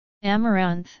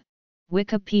Amaranth,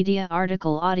 Wikipedia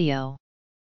article audio.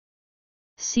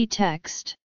 See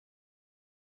text.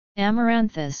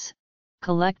 Amaranthus,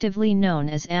 collectively known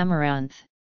as amaranth,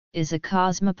 is a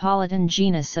cosmopolitan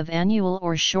genus of annual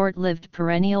or short-lived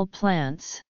perennial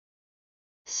plants.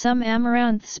 Some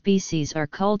amaranth species are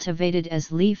cultivated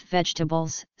as leaf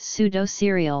vegetables,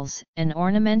 pseudo-cereals, and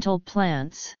ornamental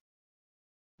plants.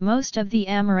 Most of the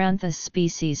Amaranthus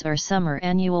species are summer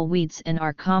annual weeds and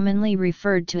are commonly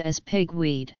referred to as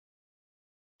pigweed.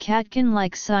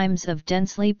 Catkin-like cymes of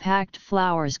densely packed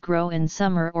flowers grow in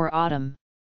summer or autumn.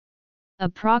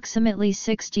 Approximately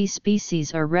 60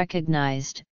 species are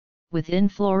recognized, with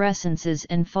inflorescences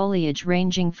and foliage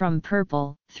ranging from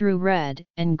purple, through red,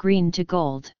 and green to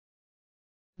gold.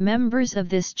 Members of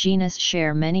this genus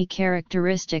share many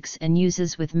characteristics and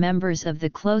uses with members of the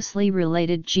closely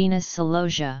related genus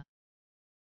Celosia.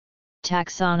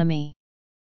 Taxonomy.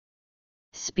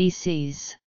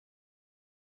 Species.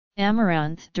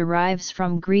 Amaranth derives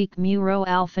from Greek mu rho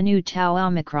alpha nu tau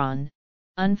omicron,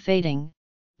 unfading,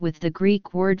 with the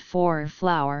Greek word for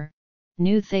flower,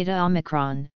 nu theta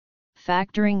omicron,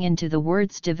 factoring into the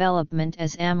word's development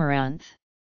as amaranth.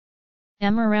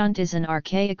 Amaranth is an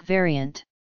archaic variant.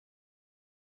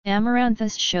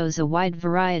 Amaranthus shows a wide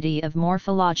variety of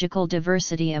morphological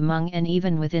diversity among and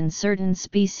even within certain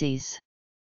species.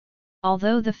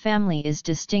 Although the family is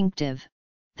distinctive,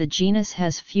 the genus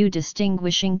has few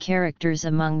distinguishing characters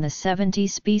among the 70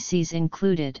 species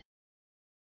included.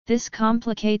 This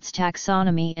complicates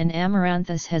taxonomy, and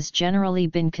Amaranthus has generally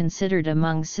been considered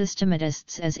among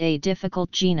systematists as a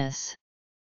difficult genus.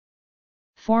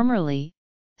 Formerly,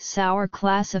 Sauer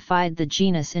classified the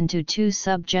genus into two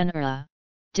subgenera,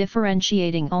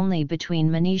 differentiating only between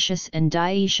monoecious and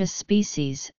dioecious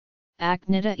species,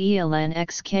 Acnita eln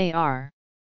xkr.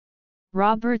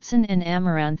 Robertson and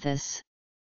Amaranthus.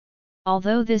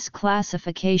 Although this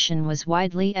classification was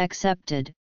widely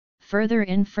accepted, further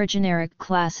infrageneric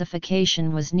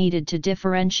classification was needed to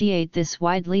differentiate this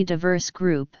widely diverse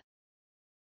group.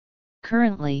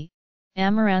 Currently,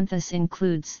 Amaranthus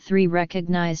includes 3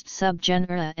 recognized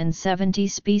subgenera and 70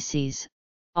 species,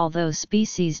 although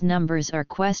species numbers are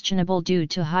questionable due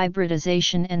to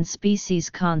hybridization and species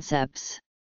concepts.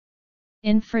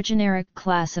 Infrageneric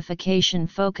classification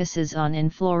focuses on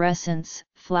inflorescence,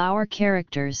 flower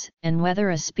characters, and whether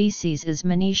a species is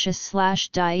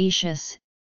monoecious/dioecious,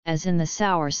 as in the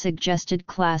Sauer-suggested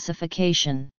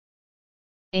classification.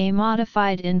 A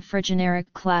modified infrageneric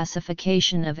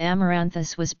classification of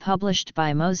Amaranthus was published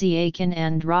by Mosiakin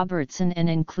and Robertson and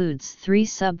includes 3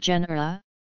 subgenera: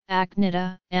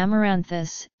 Acnita,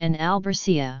 Amaranthus, and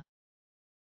Albercia.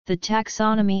 The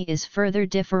taxonomy is further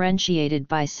differentiated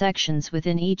by sections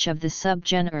within each of the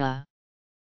subgenera.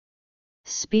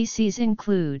 Species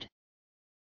include: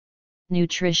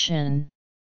 Nutrition.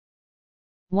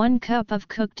 1 cup of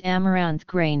cooked amaranth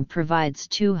grain provides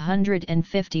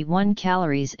 251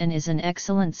 calories and is an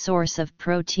excellent source of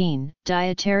protein,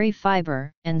 dietary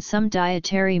fiber, and some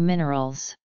dietary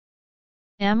minerals.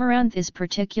 Amaranth is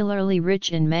particularly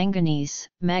rich in manganese,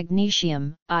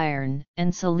 magnesium, iron,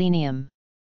 and selenium.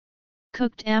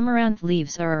 Cooked amaranth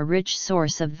leaves are a rich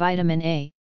source of vitamin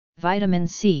A, vitamin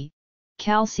C,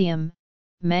 calcium,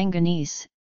 manganese,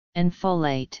 and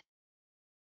folate.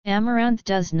 Amaranth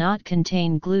does not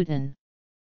contain gluten.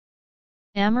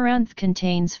 Amaranth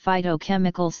contains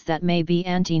phytochemicals that may be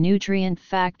anti-nutrient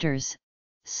factors,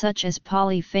 such as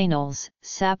polyphenols,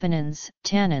 saponins,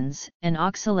 tannins, and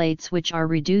oxalates, which are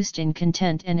reduced in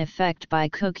content and effect by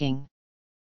cooking.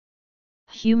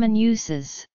 Human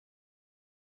uses.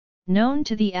 Known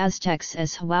to the Aztecs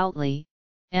as huautli,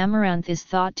 amaranth is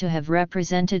thought to have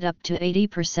represented up to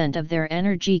 80% of their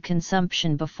energy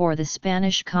consumption before the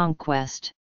Spanish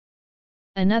conquest.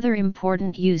 Another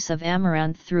important use of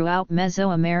amaranth throughout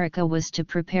Mesoamerica was to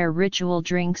prepare ritual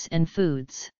drinks and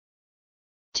foods.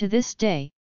 To this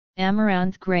day,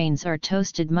 amaranth grains are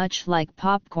toasted much like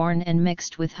popcorn and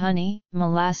mixed with honey,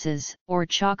 molasses, or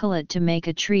chocolate to make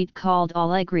a treat called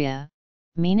alegría,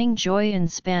 meaning joy in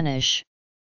Spanish.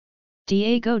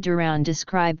 Diego Durán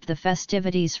described the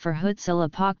festivities for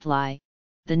Huitzilopochtli,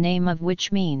 the name of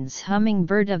which means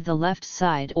hummingbird of the left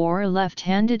side or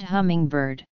left-handed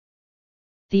hummingbird.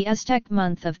 The Aztec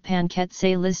month of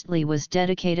Panquetzalistli was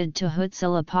dedicated to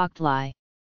Huitzilopochtli.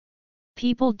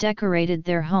 People decorated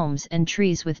their homes and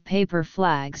trees with paper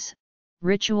flags.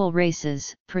 Ritual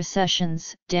races,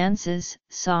 processions, dances,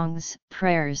 songs,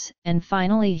 prayers, and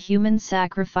finally human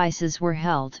sacrifices were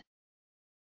held.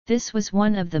 This was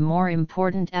one of the more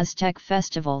important Aztec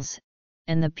festivals,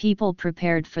 and the people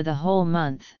prepared for the whole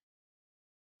month.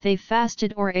 They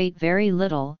fasted or ate very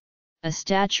little, a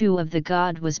statue of the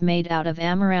god was made out of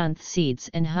amaranth seeds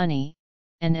and honey,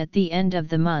 and at the end of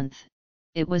the month,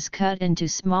 it was cut into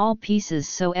small pieces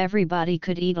so everybody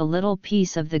could eat a little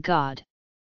piece of the god.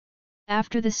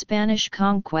 After the Spanish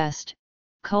conquest,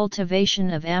 cultivation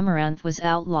of amaranth was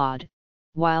outlawed,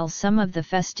 while some of the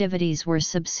festivities were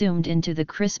subsumed into the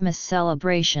Christmas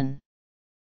celebration.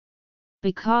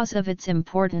 Because of its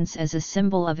importance as a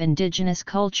symbol of indigenous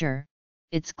culture,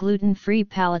 its gluten-free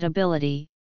palatability,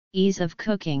 ease of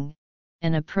cooking,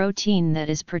 and a protein that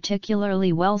is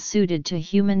particularly well suited to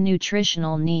human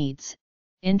nutritional needs,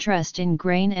 interest in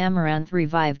grain amaranth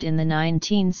revived in the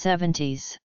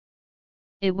 1970s.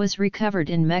 It was recovered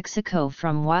in Mexico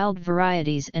from wild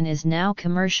varieties and is now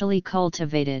commercially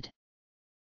cultivated.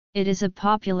 It is a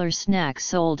popular snack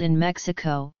sold in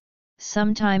Mexico,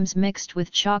 sometimes mixed with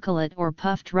chocolate or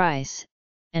puffed rice,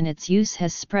 and its use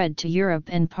has spread to Europe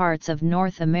and parts of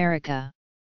North America.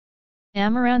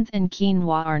 Amaranth and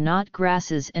quinoa are not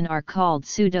grasses and are called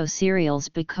pseudo-cereals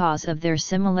because of their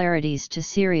similarities to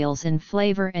cereals in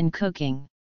flavor and cooking.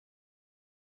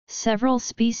 Several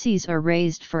species are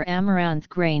raised for amaranth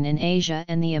grain in Asia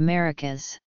and the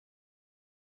Americas.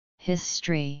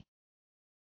 History.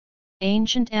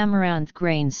 Ancient amaranth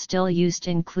grains still used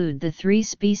include the three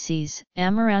species,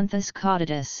 Amaranthus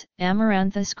caudatus,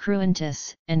 Amaranthus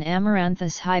cruentus, and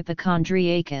Amaranthus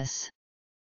hypochondriacus.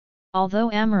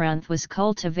 Although amaranth was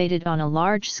cultivated on a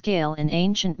large scale in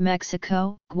ancient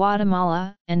Mexico,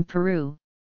 Guatemala, and Peru,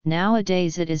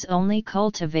 nowadays it is only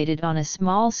cultivated on a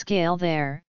small scale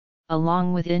there,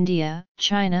 along with India,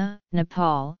 China,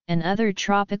 Nepal, and other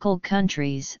tropical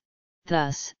countries.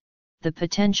 Thus, the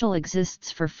potential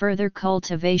exists for further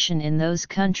cultivation in those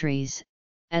countries,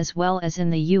 as well as in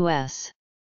the U.S.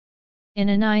 In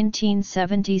a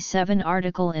 1977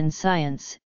 article in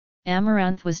Science,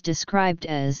 amaranth was described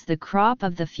as the crop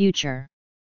of the future.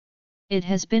 It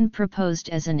has been proposed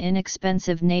as an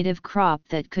inexpensive native crop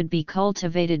that could be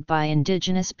cultivated by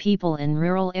indigenous people in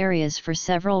rural areas for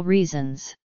several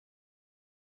reasons.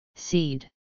 Seed.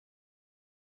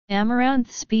 Amaranth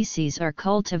species are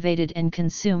cultivated and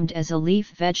consumed as a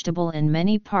leaf vegetable in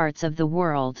many parts of the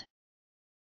world.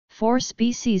 4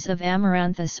 species of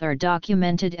Amaranthus are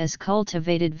documented as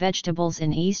cultivated vegetables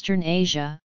in Eastern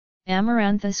Asia: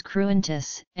 Amaranthus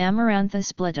cruentus,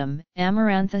 Amaranthus splitum,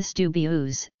 Amaranthus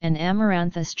dubius, and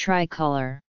Amaranthus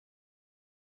tricolor.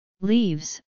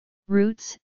 Leaves,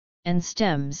 roots, and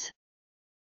stems.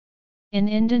 In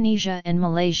Indonesia and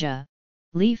Malaysia,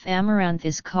 leaf amaranth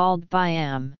is called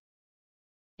bayam.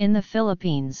 In the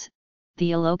Philippines,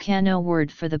 the Ilocano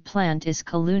word for the plant is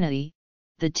kalunati,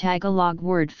 the Tagalog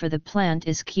word for the plant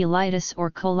is Colitis or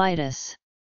colitis.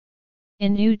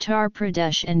 In Uttar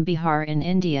Pradesh and Bihar in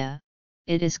India,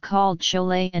 it is called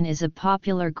chole and is a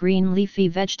popular green leafy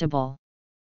vegetable.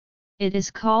 It is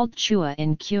called chua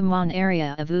in Kumaon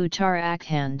area of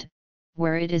Uttarakhand,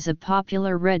 where it is a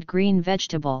popular red-green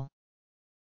vegetable.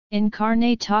 In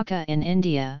Karnataka in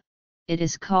India, it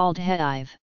is called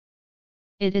heive.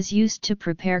 It is used to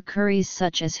prepare curries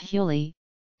such as huli,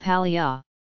 palya,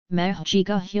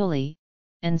 mahjiga huli,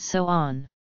 and so on.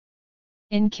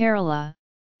 In Kerala,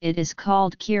 it is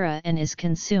called kira and is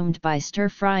consumed by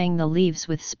stir-frying the leaves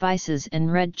with spices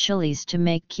and red chilies to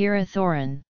make kira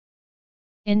thoran.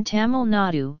 In Tamil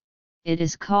Nadu, it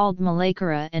is called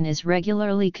malaikara and is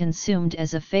regularly consumed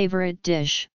as a favorite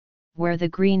dish, where the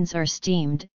greens are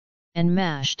steamed and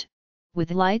mashed,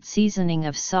 with light seasoning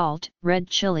of salt, red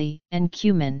chili, and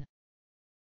cumin.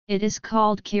 It is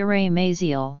called kire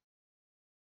mazial.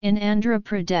 In Andhra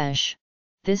Pradesh,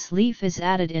 this leaf is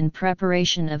added in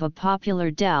preparation of a popular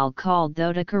dal called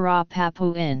dodakara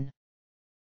papu in.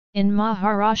 In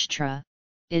Maharashtra,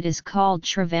 it is called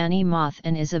Shravani moth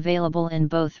and is available in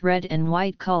both red and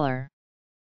white color.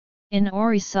 In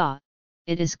Orissa,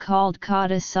 it is called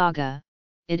kada saga.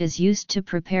 It is used to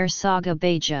prepare saga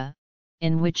bhaja,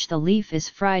 in which the leaf is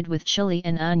fried with chili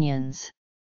and onions.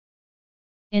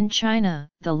 In China,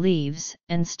 the leaves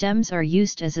and stems are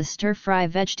used as a stir-fry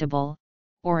vegetable,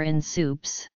 or in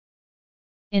soups.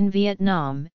 In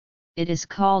Vietnam, it is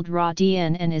called ra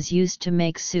dien and is used to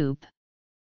make soup.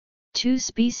 2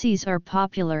 species are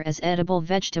popular as edible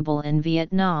vegetable in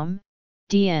Vietnam: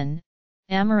 dien,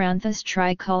 Amaranthus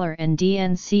tricolor, and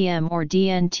dncm or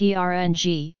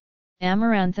dntrng,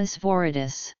 Amaranthus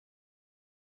viridis.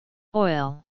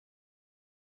 Oil.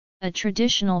 A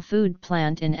traditional food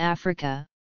plant in Africa,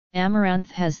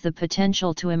 amaranth has the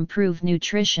potential to improve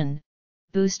nutrition,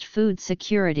 boost food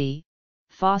security,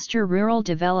 foster rural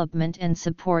development and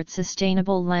support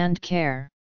sustainable land care.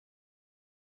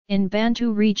 In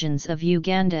Bantu regions of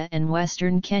Uganda and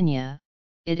western Kenya,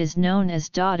 it is known as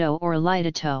dodo or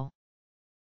lidato.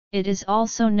 It is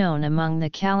also known among the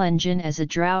Kalenjin as a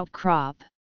drought crop.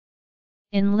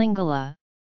 In Lingala,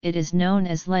 it is known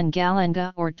as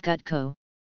lengalenga or tgutko.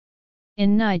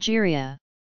 In Nigeria,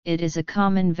 it is a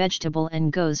common vegetable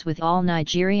and goes with all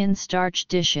Nigerian starch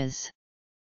dishes.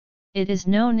 It is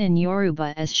known in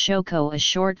Yoruba as shoko, a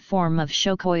short form of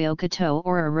shokoyokoto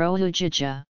or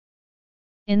arohujija.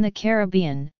 In the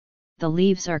Caribbean, the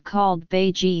leaves are called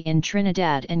beji in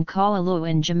Trinidad and callaloo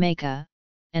in Jamaica,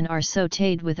 and are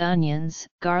sautéed with onions,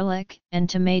 garlic, and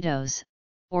tomatoes,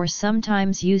 or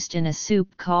sometimes used in a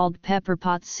soup called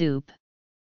pepperpot soup.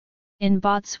 In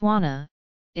Botswana,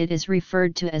 it is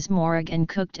referred to as morag and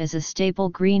cooked as a staple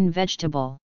green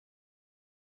vegetable.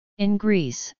 In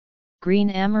Greece, green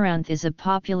amaranth is a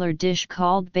popular dish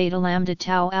called beta lambda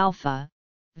tau alpha,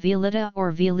 violeta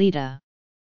or violeta.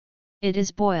 It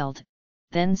is boiled,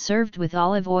 then served with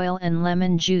olive oil and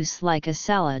lemon juice like a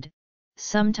salad,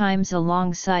 sometimes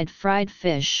alongside fried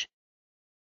fish.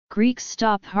 Greeks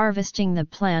stop harvesting the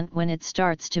plant when it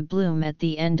starts to bloom at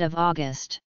the end of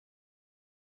August.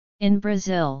 In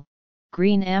Brazil,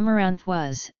 green amaranth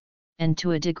was, and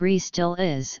to a degree still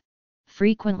is,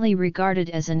 frequently regarded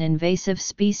as an invasive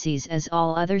species as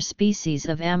all other species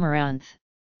of amaranth,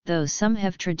 though some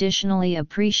have traditionally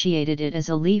appreciated it as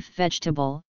a leaf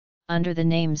vegetable, under the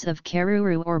names of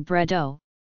caruru or bredo,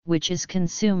 which is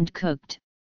consumed cooked,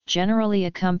 generally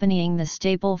accompanying the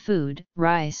staple food,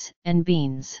 rice and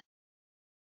beans.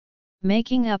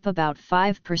 Making up about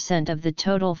 5% of the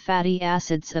total fatty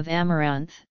acids of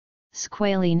amaranth,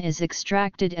 squalene is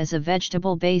extracted as a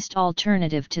vegetable-based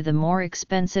alternative to the more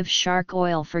expensive shark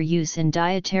oil for use in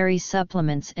dietary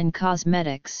supplements and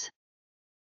cosmetics.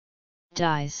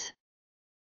 Dyes.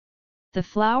 The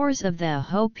flowers of the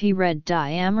Hopi red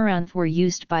dye amaranth were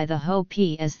used by the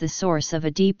Hopi as the source of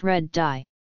a deep red dye.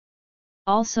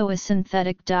 Also, a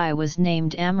synthetic dye was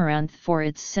named amaranth for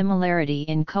its similarity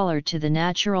in color to the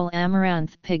natural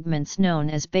amaranth pigments known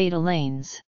as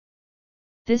betalains.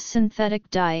 This synthetic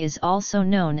dye is also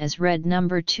known as red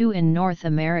number 2 in North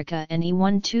America and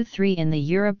E123 in the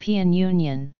European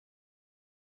Union.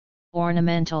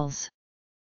 Ornamentals.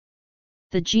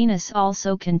 The genus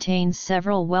also contains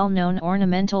several well-known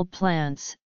ornamental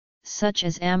plants, such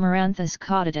as Amaranthus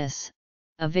caudatus,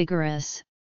 a vigorous,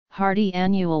 hardy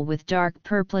annual with dark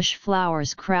purplish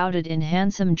flowers crowded in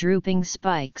handsome drooping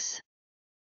spikes.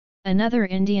 Another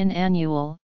Indian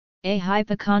annual, A.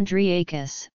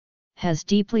 hypochondriacus, has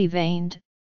deeply veined,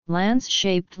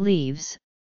 lance-shaped leaves,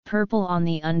 purple on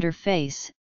the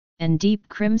underface, and deep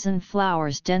crimson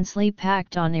flowers densely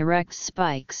packed on erect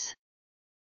spikes.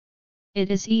 It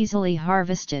is easily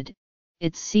harvested.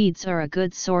 Its seeds are a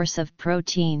good source of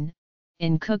protein.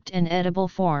 In cooked and edible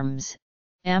forms,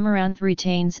 amaranth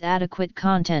retains adequate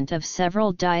content of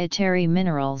several dietary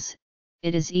minerals.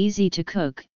 It is easy to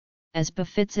cook, as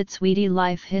befits its weedy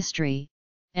life history.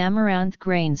 Amaranth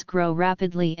grains grow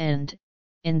rapidly and,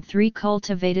 in 3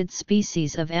 cultivated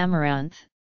species of amaranth,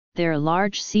 their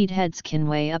large seed heads can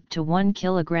weigh up to 1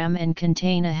 kilogram and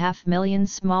contain 500,000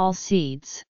 small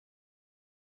seeds.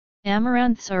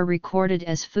 Amaranths are recorded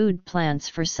as food plants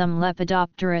for some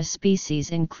Lepidoptera species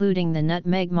including the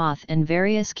nutmeg moth and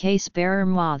various case-bearer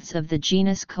moths of the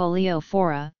genus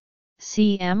Coleophora,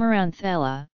 C.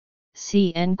 amaranthella,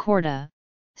 C. encorda,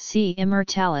 C.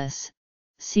 immortalis,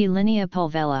 C.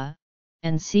 lineapulvella,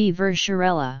 and C.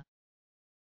 verschurella.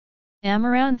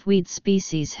 Amaranth weed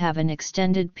species have an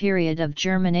extended period of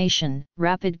germination,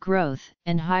 rapid growth,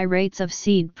 and high rates of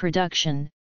seed production,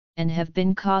 and have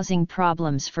been causing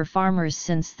problems for farmers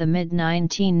since the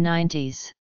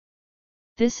mid-1990s.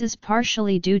 This is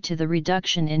partially due to the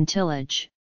reduction in tillage,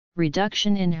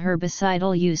 reduction in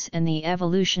herbicidal use and the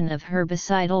evolution of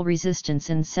herbicidal resistance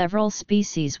in several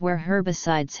species where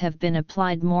herbicides have been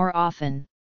applied more often.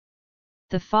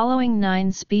 The following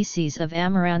 9 species of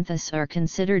Amaranthus are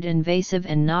considered invasive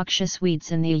and noxious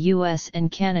weeds in the US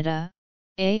and Canada: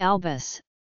 A. albus,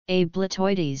 A.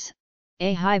 blitoides,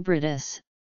 A. hybridus,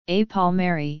 A.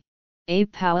 palmeri, A.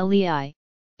 powellii,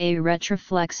 A.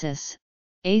 retroflexus,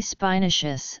 A.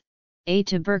 spinaceus, A.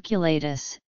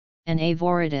 tuberculatus, and A.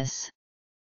 viridis.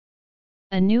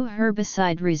 A new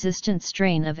herbicide-resistant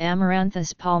strain of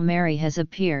Amaranthus palmeri has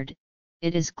appeared.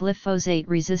 It is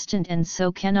glyphosate-resistant and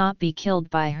so cannot be killed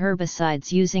by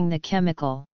herbicides using the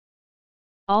chemical.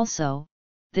 Also,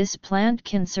 this plant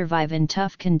can survive in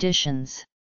tough conditions.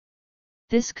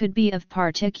 This could be of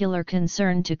particular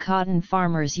concern to cotton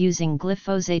farmers using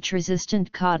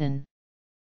glyphosate-resistant cotton.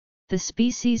 The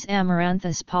species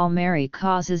Amaranthus palmeri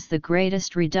causes the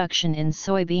greatest reduction in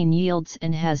soybean yields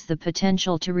and has the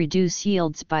potential to reduce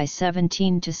yields by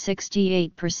 17 to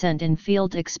 68% in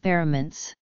field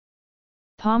experiments.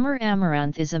 Palmer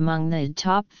amaranth is among the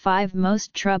top 5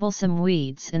 most troublesome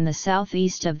weeds in the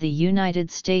southeast of the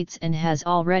United States and has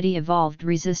already evolved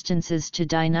resistances to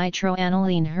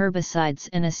dinitroaniline herbicides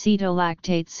and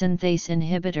acetolactate synthase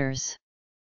inhibitors.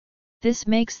 This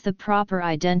makes the proper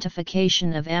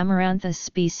identification of Amaranthus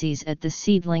species at the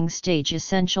seedling stage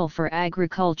essential for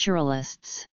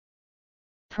agriculturalists.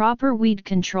 Proper weed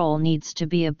control needs to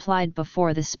be applied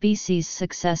before the species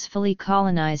successfully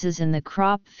colonizes in the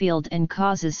crop field and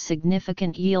causes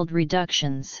significant yield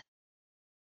reductions.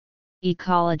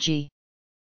 Ecology.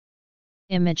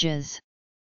 Images.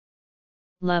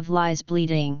 Love lies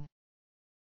bleeding.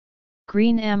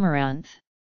 Green amaranth.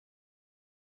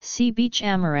 Sea beach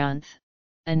amaranth,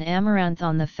 an amaranth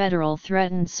on the federal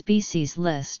threatened species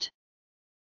list.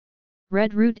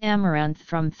 Red root amaranth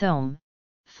from Thome,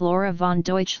 Flora von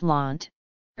Deutschland,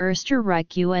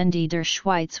 Österreich und der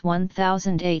Schweiz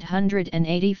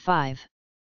 1885.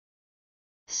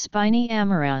 Spiny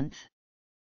amaranth.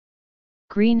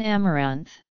 Green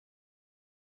amaranth.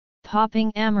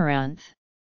 Popping amaranth.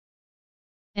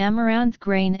 Amaranth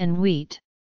grain and wheat.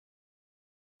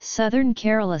 Southern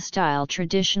Kerala-style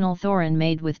traditional thoran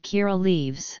made with kira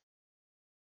leaves.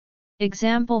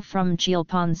 Example from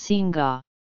Jilpan Singha.